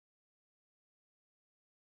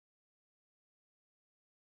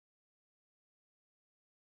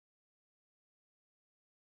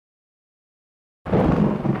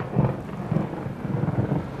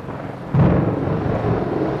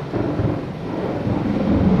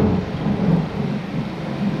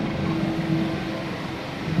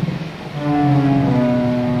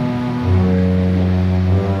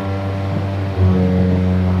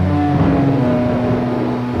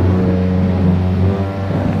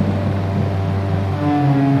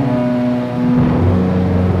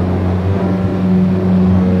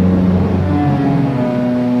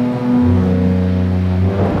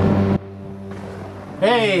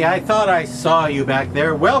I thought I saw you back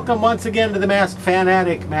there. Welcome once again to the Mask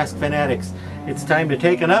Fanatics. It's time to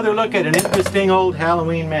take another look at an interesting old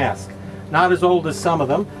Halloween mask. Not as old as some of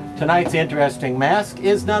them. Tonight's interesting mask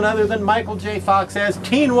is none other than Michael J. Fox as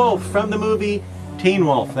Teen Wolf from the movie Teen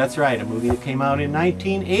Wolf. That's right, a movie that came out in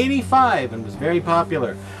 1985 and was very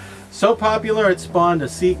popular. So popular it spawned a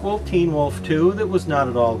sequel, Teen Wolf 2, that was not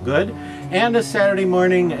at all good, and a Saturday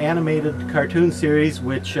morning animated cartoon series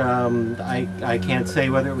which I can't say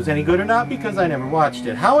whether it was any good or not because I never watched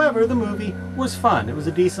it. However, the movie was fun. It was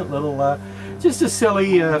a decent little, just a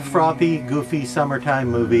silly, frothy, goofy summertime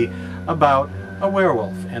movie about a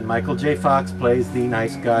werewolf. And Michael J. Fox plays the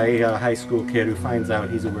nice guy, high school kid who finds out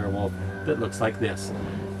he's a werewolf that looks like this.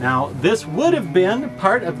 Now, this would have been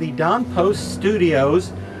part of the Don Post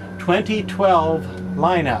Studios 2012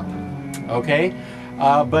 lineup, okay?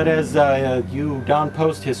 But as you Don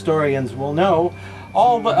Post historians will know,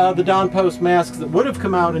 all the Don Post masks that would have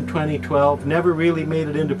come out in 2012 never really made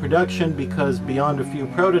it into production because beyond a few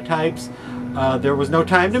prototypes, there was no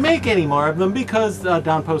time to make any more of them because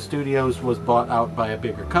Don Post Studios was bought out by a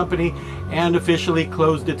bigger company and officially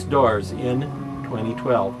closed its doors in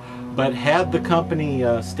 2012. But had the company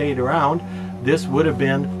stayed around, this would have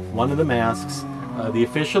been one of the masks, the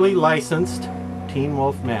officially licensed Teen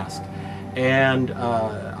Wolf mask. And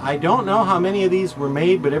I don't know how many of these were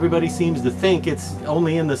made, but everybody seems to think it's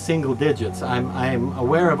only in the single digits. I'm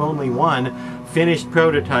aware of only one finished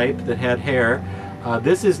prototype that had hair.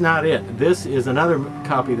 This is not it. This is another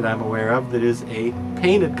copy that I'm aware of that is a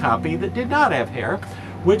painted copy that did not have hair,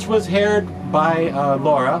 which was haired by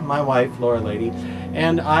Laura, my wife, Laura Lady.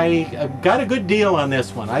 And I got a good deal on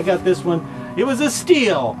this one. I got this one. It was a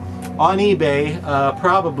steal on eBay,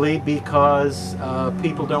 probably because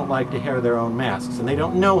people don't like to hair their own masks, and they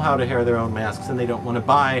don't know how to hair their own masks, and they don't want to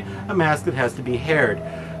buy a mask that has to be haired.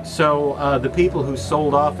 So the people who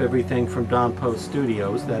sold off everything from Don Post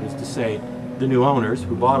Studios, that is to say the new owners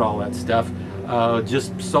who bought all that stuff,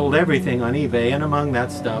 just sold everything on eBay, and among that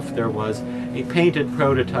stuff there was a painted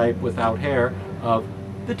prototype without hair of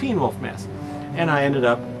the Teen Wolf mask. And I ended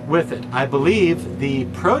up with it. I believe the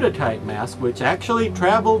prototype mask, which actually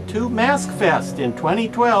traveled to Mask Fest in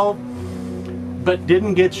 2012, but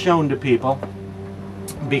didn't get shown to people,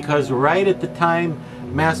 because right at the time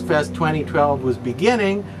Mask Fest 2012 was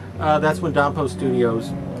beginning, that's when Don Post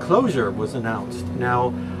Studios' closure was announced.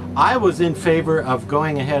 Now, I was in favor of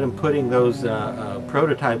going ahead and putting those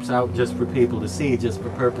prototypes out just for people to see, just for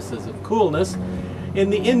purposes of coolness, in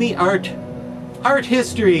the art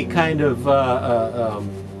history kind of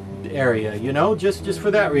area, you know, just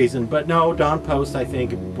for that reason. But no, Don Post, I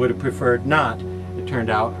think, would have preferred not, it turned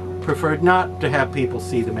out, preferred not to have people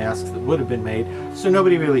see the masks that would have been made, so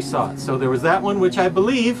nobody really saw it. So there was that one, which I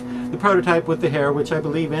believe, the prototype with the hair, which I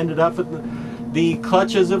believe ended up at the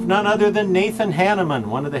clutches of none other than Nathan Hanneman,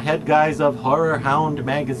 one of the head guys of Horror Hound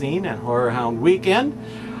magazine and Horror Hound Weekend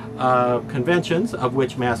conventions, of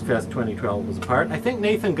which Mask Fest 2012 was a part. I think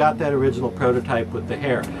Nathan got that original prototype with the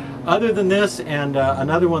hair. Other than this and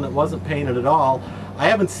another one that wasn't painted at all, I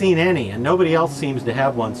haven't seen any, and nobody else seems to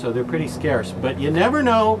have one, so they're pretty scarce. But you never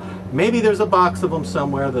know, maybe there's a box of them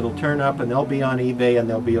somewhere that'll turn up and they'll be on eBay and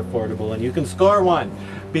they'll be affordable and you can score one,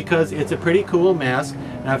 because it's a pretty cool mask.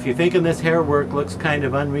 Now if you're thinking this hair work looks kind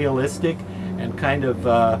of unrealistic and kind of,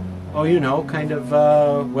 oh you know, kind of,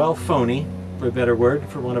 well, phony, for a better word,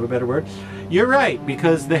 for want of a better word, you're right,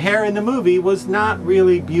 because the hair in the movie was not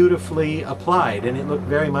really beautifully applied and it looked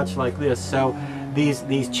very much like this. So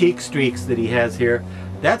these cheek streaks that he has here,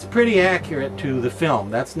 that's pretty accurate to the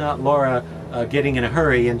film. That's not Laura getting in a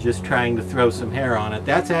hurry and just trying to throw some hair on it.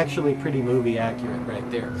 That's actually pretty movie accurate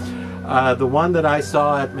right there. The one that I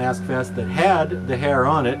saw at Mask Fest that had the hair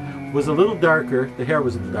on it was a little darker, the hair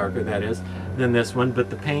was a little darker, that is, than this one,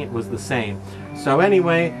 but the paint was the same. So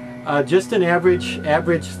anyway, just an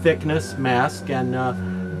average thickness mask,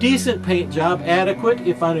 and decent paint job, adequate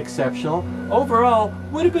if unexceptional. Overall,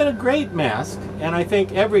 would have been a great mask, and I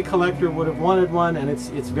think every collector would have wanted one, and it's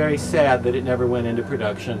very sad that it never went into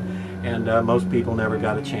production, and most people never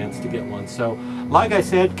got a chance to get one. So, like I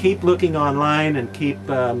said, keep looking online and keep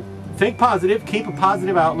think positive, keep a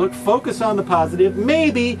positive outlook, focus on the positive.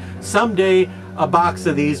 Maybe someday a box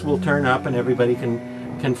of these will turn up and everybody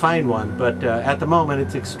can find one, but at the moment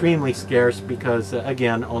it's extremely scarce because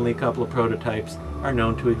again, only a couple of prototypes are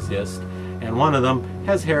known to exist, and one of them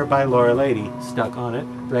has hair by Laura Lady stuck on it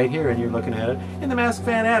right here, and you're looking at it in the Mask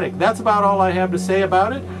Fanatic. That's about all I have to say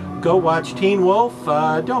about it. Go watch Teen Wolf.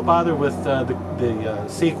 Don't bother with the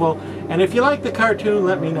sequel, and if you like the cartoon,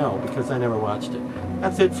 let me know, because I never watched it.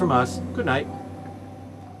 That's it from us. Good night.